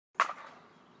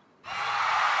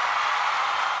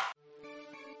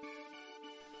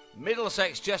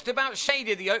Middlesex just about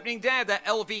shaded the opening day of their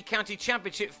LV County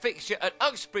Championship fixture at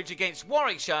Uxbridge against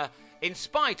Warwickshire, in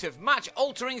spite of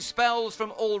match-altering spells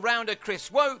from all-rounder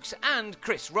Chris Wokes and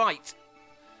Chris Wright.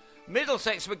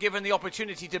 Middlesex were given the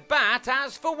opportunity to bat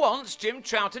as, for once, Jim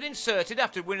Trout had inserted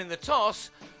after winning the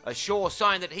toss, a sure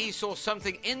sign that he saw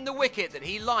something in the wicket that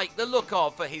he liked the look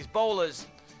of for his bowlers.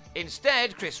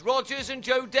 Instead, Chris Rogers and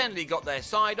Joe Denley got their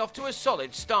side off to a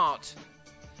solid start.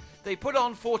 They put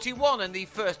on 41 in the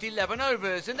first 11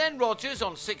 overs, and then Rogers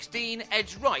on 16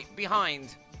 edged right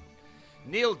behind.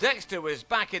 Neil Dexter was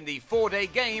back in the four-day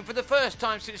game for the first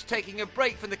time since taking a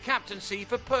break from the captaincy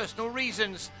for personal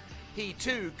reasons. He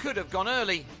too could have gone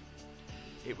early.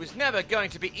 It was never going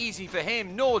to be easy for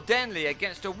him nor Denley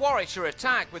against a Warwickshire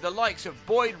attack with the likes of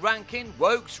Boyd Rankin,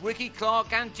 Wokes, Ricky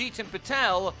Clark and Jeetan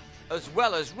Patel, as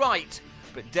well as Wright.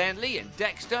 But Denley and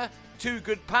Dexter, two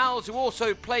good pals who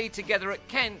also played together at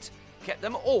Kent, kept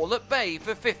them all at bay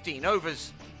for 15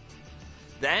 overs.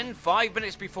 Then, 5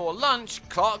 minutes before lunch,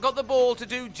 Clark got the ball to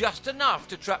do just enough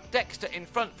to trap Dexter in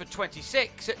front for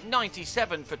 26 at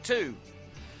 97 for 2.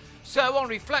 So on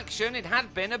reflection, it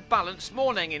had been a balanced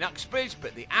morning in Uxbridge,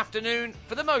 but the afternoon,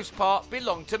 for the most part,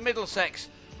 belonged to Middlesex,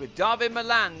 with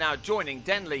Malan now joining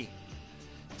Denley.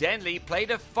 Denley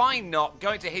played a fine knock,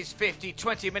 going to his 50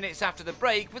 20 minutes after the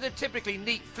break with a typically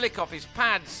neat flick off his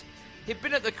pads. He'd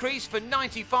been at the crease for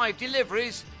 95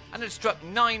 deliveries and had struck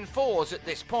 9 fours at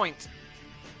this point.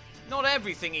 Not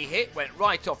everything he hit went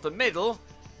right off the middle.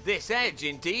 This edge,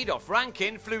 indeed, off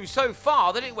Rankin flew so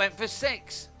far that it went for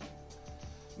 6.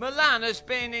 Malan has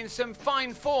been in some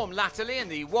fine form latterly in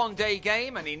the one-day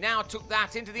game, and he now took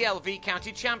that into the LV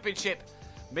County Championship.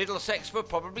 Middlesex were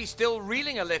probably still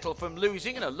reeling a little from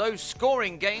losing in a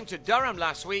low-scoring game to Durham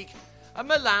last week, and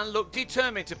Malan looked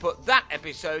determined to put that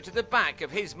episode to the back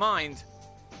of his mind.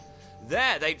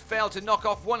 There, they'd failed to knock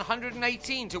off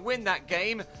 118 to win that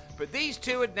game, but these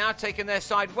two had now taken their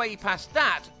side way past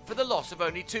that for the loss of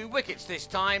only 2 wickets this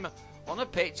time, on a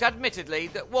pitch admittedly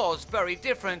that was very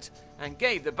different and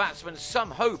gave the batsmen some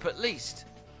hope at least.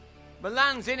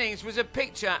 Malan's innings was a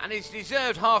picture, and his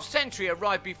deserved half-century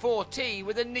arrived before tea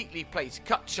with a neatly placed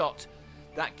cut shot.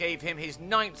 That gave him his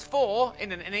 9th 4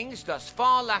 in an innings thus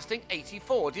far lasting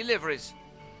 84 deliveries.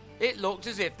 It looked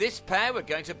as if this pair were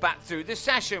going to bat through the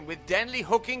session, with Denley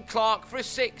hooking Clark for a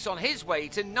 6 on his way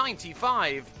to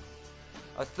 95.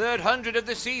 A third 100 of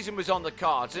the season was on the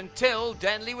cards until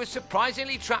Denley was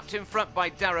surprisingly trapped in front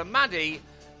by Darren Maddy,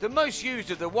 the most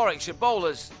used of the Warwickshire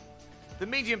bowlers. The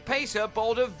medium pacer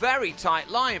bowled a very tight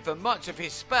line for much of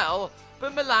his spell,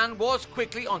 but Malan was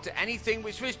quickly onto anything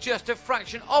which was just a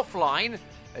fraction offline,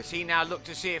 as he now looked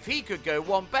to see if he could go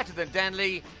one better than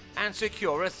Denley and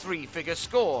secure a 3-figure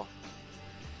score.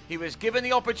 He was given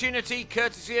the opportunity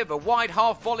courtesy of a wide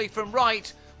half volley from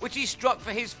Wright, which he struck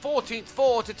for his 14th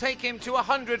 4 to take him to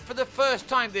 100 for the first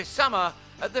time this summer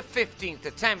at the 15th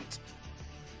attempt.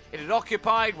 It had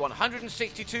occupied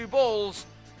 162 balls,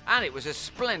 and it was a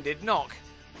splendid knock.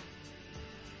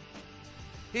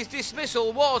 His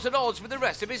dismissal was at odds with the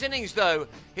rest of his innings though.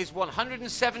 His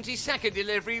 172nd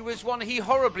delivery was one he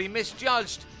horribly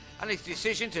misjudged, and his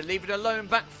decision to leave it alone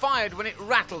backfired when it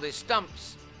rattled his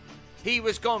stumps. He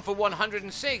was gone for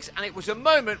 106, and it was a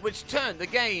moment which turned the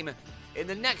game. In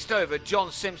the next over,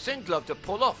 John Simpson gloved a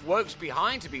pull off Wokes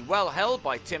behind to be well held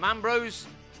by Tim Ambrose.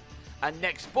 And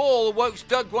next ball, Wokes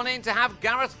dug one in to have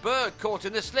Gareth Berg caught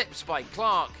in the slips by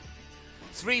Clark.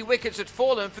 3 wickets had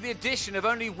fallen for the addition of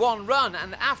only 1 run,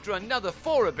 and after another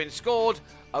 4 had been scored,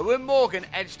 Owen Morgan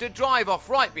edged a drive off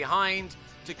right behind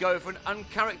to go for an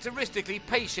uncharacteristically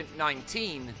patient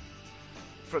 19.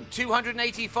 From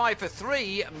 285 for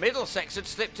 3, Middlesex had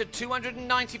slipped to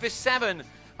 290 for 7,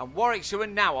 and Warwickshire were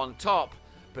now on top.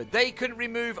 But they couldn't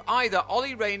remove either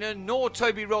Ollie Rayner nor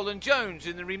Rayner Roland-Jones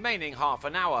in the remaining half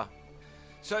an hour.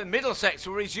 So Middlesex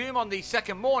will resume on the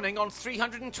second morning on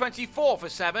 324 for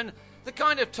 7, the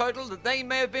kind of total that they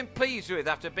may have been pleased with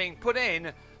after being put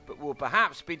in, but will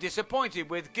perhaps be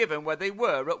disappointed with given where they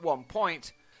were at one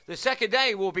point. The second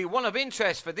day will be one of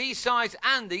interest for these sides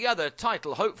and the other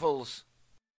title hopefuls.